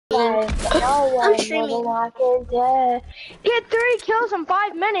No I'm one streaming. will walk into. Get 3 kills in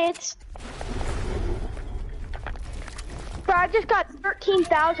 5 minutes. Bro, I just got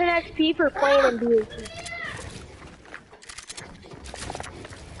 13,000 XP for playing in BHC.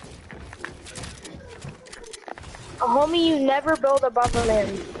 Homie, you never build above a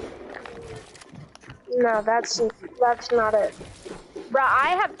man. No, that's not it. Bro,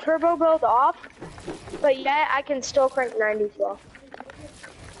 I have turbo build off, but yet I can still crank 90s well.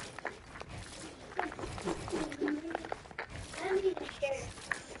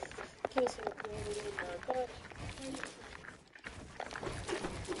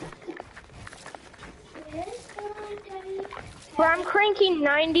 Bro, I'm cranking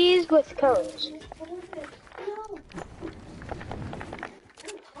 90s with codes.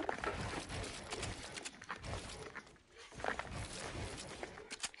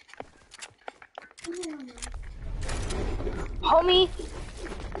 Homie.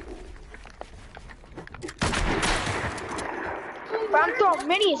 Bro, I'm throwing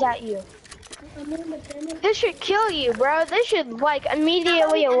minis at you. This should kill you, bro. This should, like,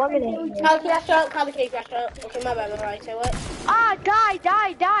 immediately eliminate you. Okay, that's up. Okay, my bad. Say what? Ah, die.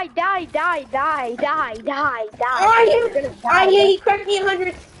 I hear you cracked me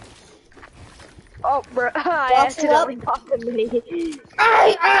 100. Oh, bro, I Box him up. accidentally popped the mini.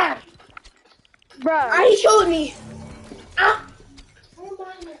 Bro. He showed me. Ah.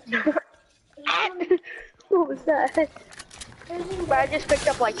 What was that? But I just picked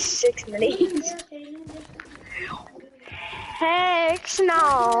up like 6 minis. Heck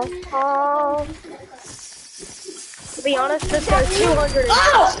no. Oh. To be honest, this goes 200.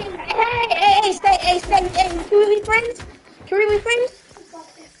 Oh! Hey, stay. Can we be friends?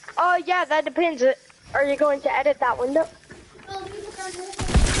 Oh, yeah, that depends. Are you going to edit that window?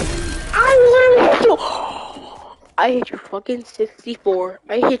 I hit you fucking 64.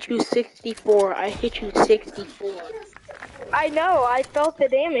 I hit you 64. I know, I felt the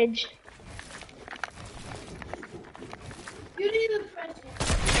damage. You need a friend.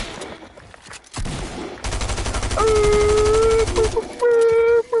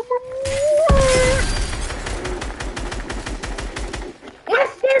 My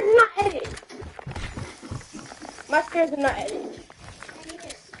stairs are not edited. My stairs are not edited.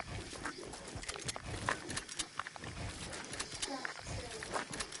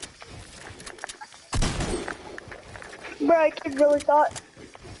 Bro, I kid really thought.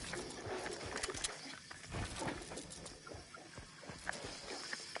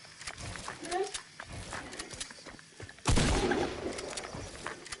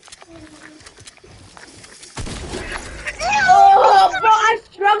 Oh, bro, I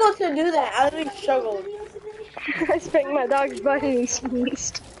struggled to do that. I really struggled. I spanked my dog's butt and he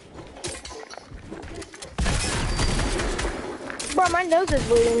sneezed. Bro, my nose is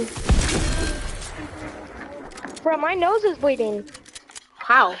bleeding. Bro, my nose is bleeding.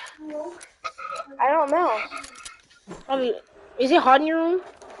 How? I don't know. I mean, is it hot in your room?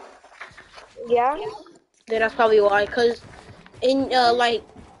 Yeah? Then that's probably why. Cause in like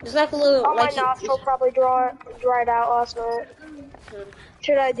it's like a little Oh, my like nostril probably dried out last night.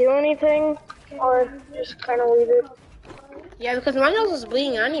 Should I do anything? Or just kind of leave it? yeah, because my nose was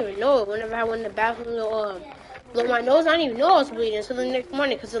bleeding. I didn't even know it. Whenever I went in the bathroom to blow my nose, I didn't even know I was bleeding until the next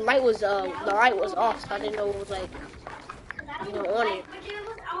morning because the light was off, so I didn't know it was like on it.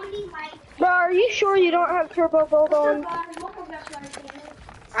 Bro, are you sure you don't have turbo build on?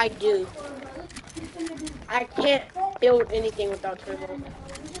 I do. I can't build anything without turbo.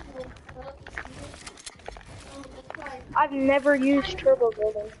 I've never used turbo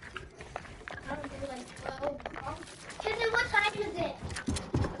building. What time is it?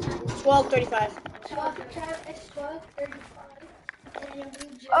 12:35. It's 12:35.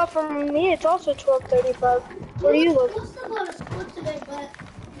 Oh, for me, it's also 12:35. Where do you live? We were still going to school today, but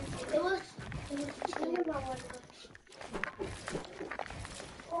it was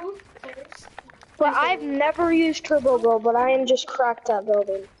But I've never used turbo build, but I am just cracked at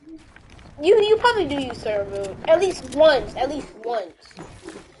building. You probably do use turbo at least once.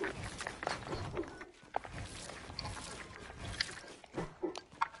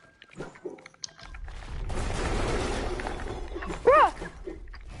 Bruh!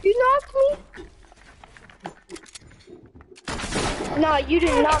 You knocked me? No, you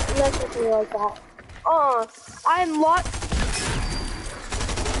did not mess with me like that. I'm locked.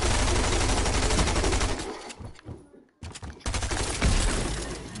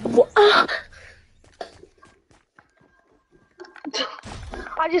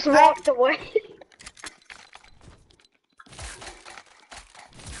 I just walked away.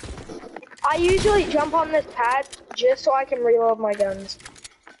 I usually jump on this pad just so I can reload my guns.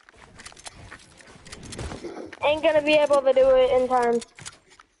 Ain't gonna be able to do it in time.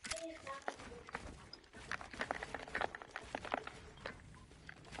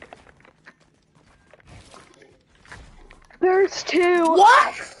 There's two.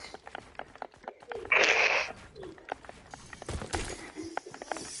 What?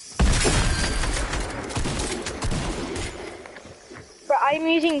 But I'm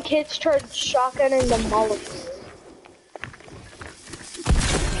using kids charge shotgun and demolition.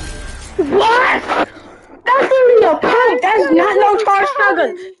 What? That's literally a pump. That's not no charge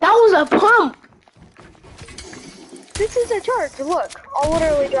shotgun. That was a pump. This is a charge. Look, I'll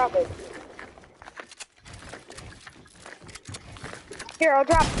literally drop it. Here, I'll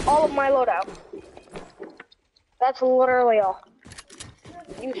drop all of my loadout. That's literally all.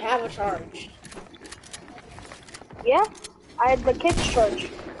 You have a charge. Yeah, I had the kids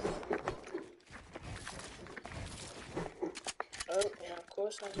charge. Oh, yeah, of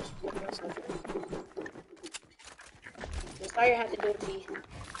course I just put myself in. That's all you have to do with me.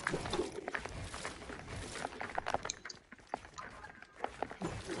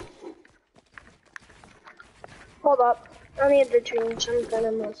 Hold up. I need to change something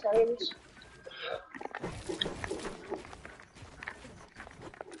in my settings.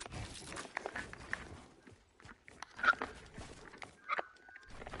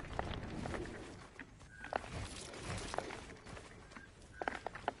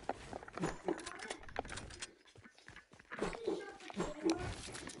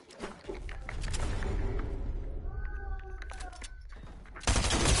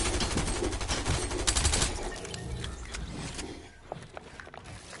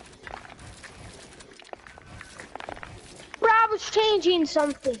 Bro, I was changing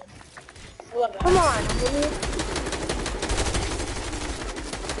something. I love it. Come on, homie.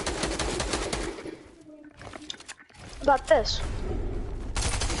 About this.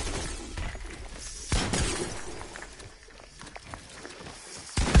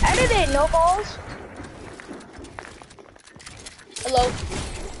 Edit it, no balls. Hello.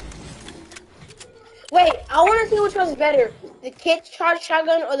 Wait, I want to see which one's better. The kid's charge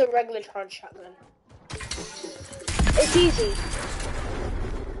shotgun or the regular charge shotgun? It's easy.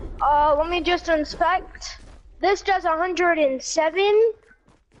 Let me just inspect. This does 107,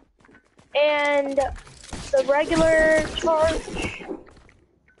 and the regular charge.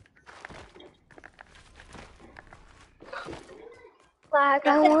 Like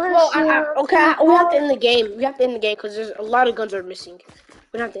I want Well, okay, we have to end the game. We have to end the game because there's a lot of guns are missing.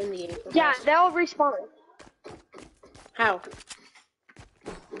 We have to end the game. Yeah, they'll respawn. How?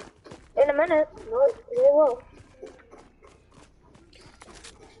 In a minute. No, they will.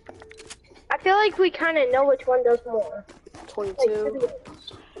 I feel like we kind of know which one does more. 22.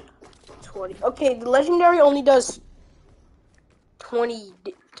 20. Okay, the legendary only does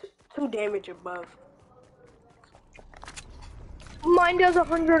 22 damage above. Mine does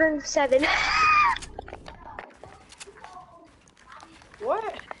 107.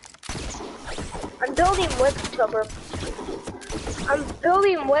 What? I'm building with turbo. I'm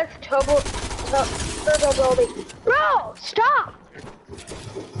building with turbo building. Bro, stop!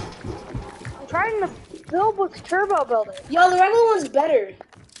 I'm trying to build with turbo building. Yo, the regular one's better.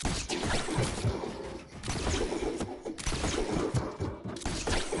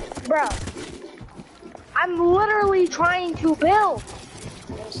 Bro, I'm literally trying to build.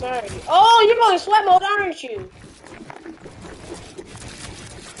 I'm sorry. Oh, you're going sweat mode, aren't you?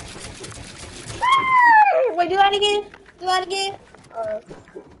 Wait, do that again? Do that again? Hold on.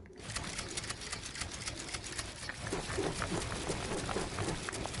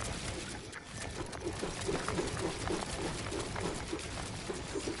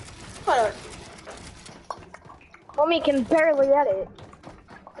 Homie can barely edit.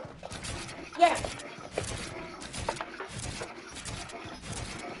 Yeah.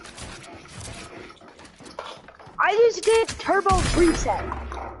 I just did turbo reset.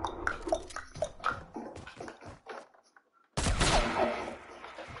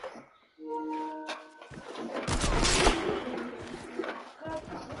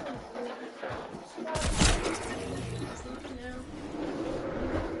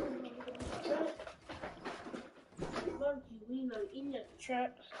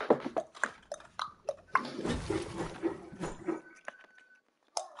 Trap.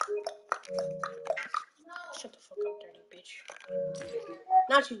 Shut the fuck up, dirty bitch.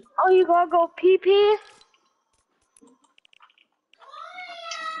 Not you. Oh, you gotta go pee pee?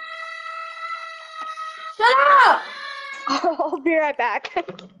 Shut up! I'll be right back.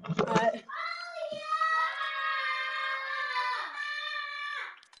 Alright.